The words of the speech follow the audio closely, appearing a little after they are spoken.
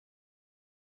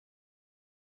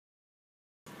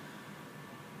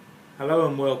Hello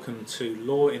and welcome to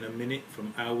Law in a Minute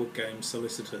from Aylward Game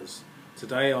Solicitors.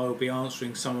 Today I will be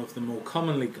answering some of the more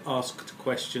commonly asked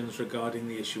questions regarding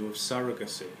the issue of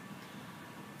surrogacy.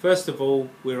 First of all,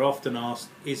 we are often asked,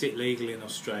 is it legal in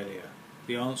Australia?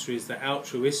 The answer is that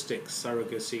altruistic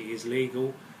surrogacy is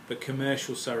legal, but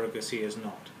commercial surrogacy is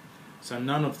not. So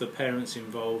none of the parents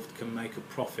involved can make a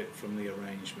profit from the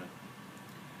arrangement.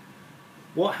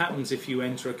 What happens if you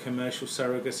enter a commercial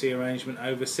surrogacy arrangement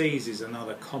overseas is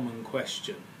another common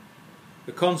question.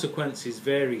 The consequences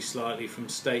vary slightly from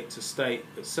state to state,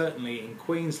 but certainly in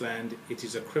Queensland it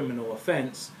is a criminal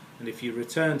offence, and if you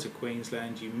return to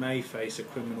Queensland you may face a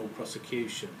criminal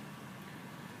prosecution.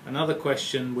 Another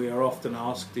question we are often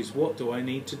asked is, what do I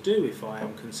need to do if I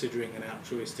am considering an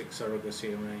altruistic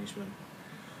surrogacy arrangement?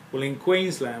 Well, in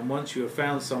Queensland, once you have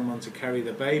found someone to carry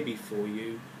the baby for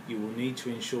you, you will need to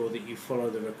ensure that you follow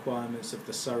the requirements of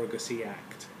the Surrogacy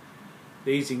Act.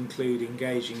 These include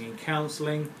engaging in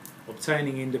counselling,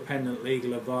 obtaining independent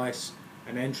legal advice,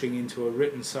 and entering into a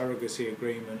written surrogacy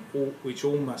agreement, which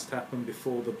all must happen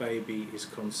before the baby is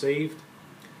conceived.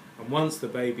 And once the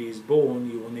baby is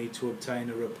born, you will need to obtain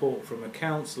a report from a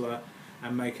counsellor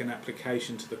and make an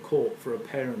application to the court for a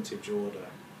parentage order.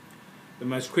 The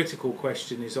most critical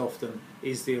question is often,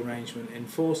 is the arrangement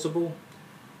enforceable?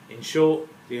 In short,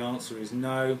 the answer is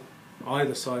no.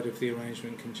 Either side of the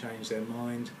arrangement can change their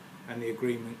mind and the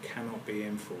agreement cannot be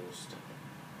enforced.